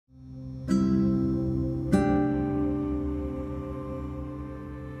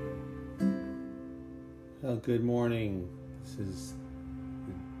Well, good morning. This is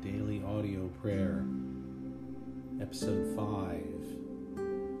the Daily Audio Prayer, Episode 5.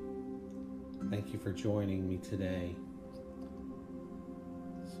 Thank you for joining me today.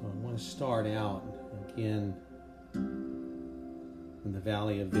 So I want to start out again in the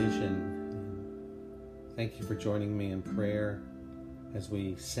Valley of Vision. Thank you for joining me in prayer as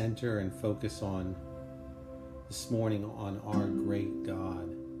we center and focus on this morning on our great God.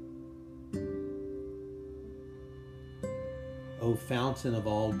 O fountain of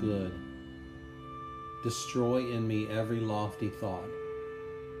all good, destroy in me every lofty thought.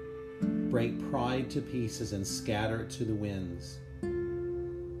 Break pride to pieces and scatter it to the winds.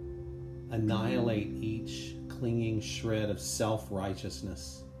 Annihilate each clinging shred of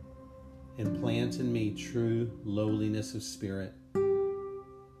self-righteousness. Implant in me true lowliness of spirit.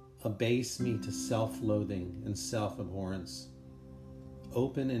 Abase me to self-loathing and self-abhorrence.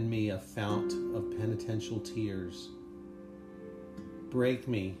 Open in me a fount of penitential tears. Break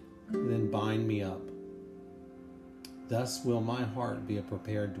me, then bind me up. Thus will my heart be a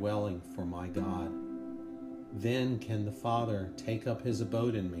prepared dwelling for my God. Then can the Father take up his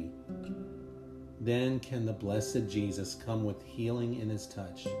abode in me. Then can the blessed Jesus come with healing in his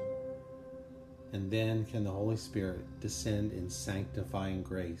touch. And then can the Holy Spirit descend in sanctifying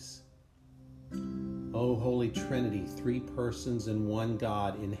grace. O Holy Trinity, three persons in one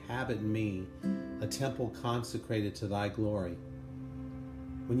God, inhabit me, a temple consecrated to thy glory.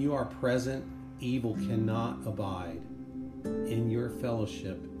 When you are present, evil cannot abide. In your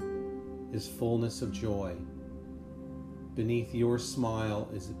fellowship is fullness of joy. Beneath your smile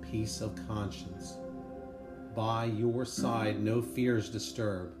is a peace of conscience. By your side no fears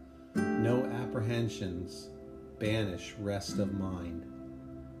disturb, no apprehensions banish rest of mind.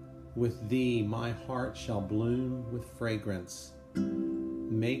 With thee my heart shall bloom with fragrance.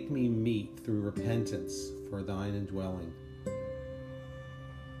 Make me meet through repentance for thine indwelling.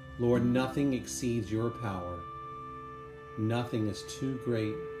 Lord, nothing exceeds your power. Nothing is too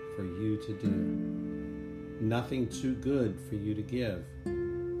great for you to do. Nothing too good for you to give.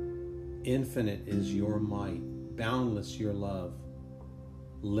 Infinite is your might, boundless your love,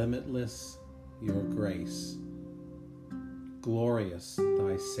 limitless your grace. Glorious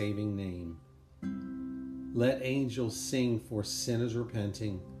thy saving name. Let angels sing for sinners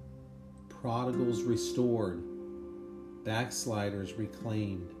repenting, prodigals restored, backsliders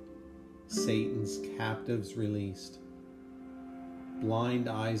reclaimed, Satan's captives released, blind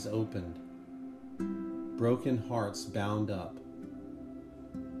eyes opened, broken hearts bound up,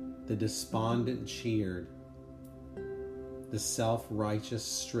 the despondent cheered, the self-righteous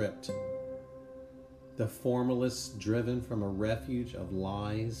stripped, the formalist driven from a refuge of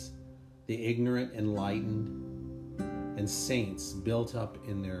lies, the ignorant enlightened, and saints built up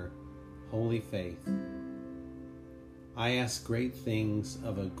in their holy faith. I ask great things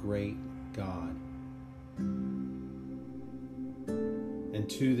of a great God. And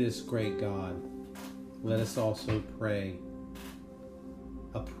to this great God, let us also pray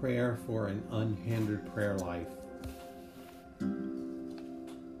a prayer for an unhindered prayer life.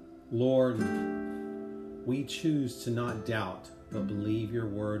 Lord, we choose to not doubt, but believe your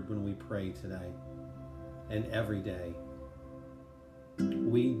word when we pray today and every day.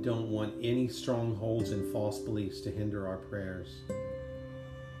 We don't want any strongholds and false beliefs to hinder our prayers.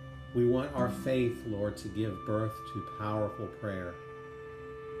 We want our faith, Lord, to give birth to powerful prayer.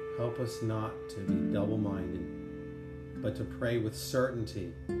 Help us not to be double-minded, but to pray with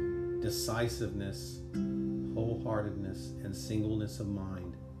certainty, decisiveness, wholeheartedness, and singleness of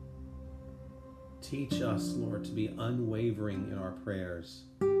mind. Teach us, Lord, to be unwavering in our prayers.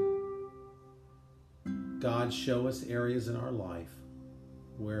 God, show us areas in our life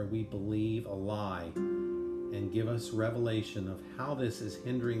where we believe a lie and give us revelation of how this is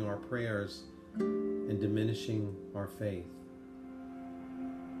hindering our prayers and diminishing our faith.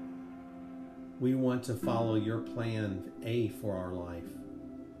 We want to follow your plan A for our life.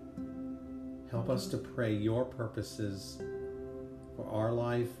 Help us to pray your purposes for our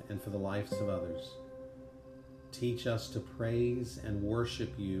life and for the lives of others. Teach us to praise and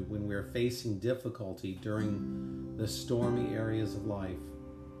worship you when we are facing difficulty during the stormy areas of life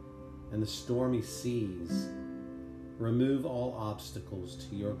and the stormy seas. Remove all obstacles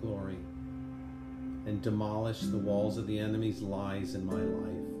to your glory and demolish the walls of the enemy's lies in my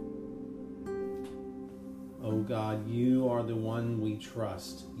life. Oh God, you are the one we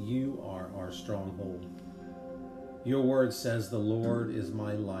trust. You are our stronghold. Your word says, the Lord is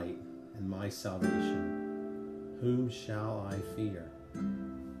my light and my salvation. Whom shall I fear?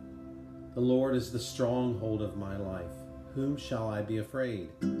 The Lord is the stronghold of my life. Whom shall I be afraid?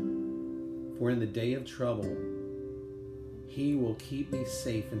 For in the day of trouble, he will keep me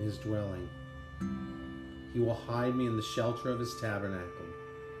safe in his dwelling. He will hide me in the shelter of his tabernacle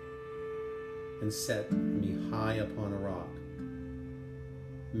and set me high upon a rock.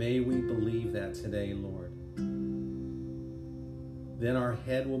 May we believe that today, Lord. Then our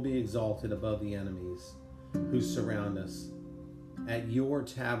head will be exalted above the enemies who surround us. At your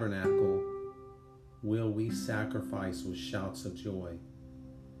tabernacle will we sacrifice with shouts of joy.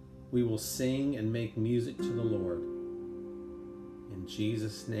 We will sing and make music to the Lord. In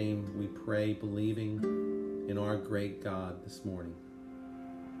Jesus' name we pray, believing in our great God this morning.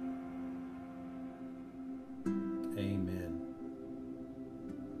 Amen.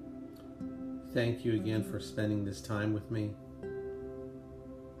 Thank you again for spending this time with me.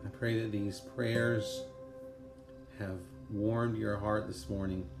 I pray that these prayers have warmed your heart this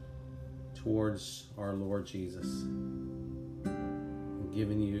morning towards our Lord Jesus and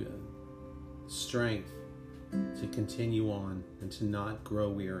given you strength to continue on and to not grow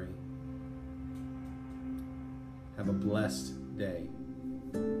weary. Have a blessed day.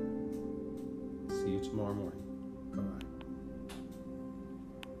 See you tomorrow morning. Bye-bye.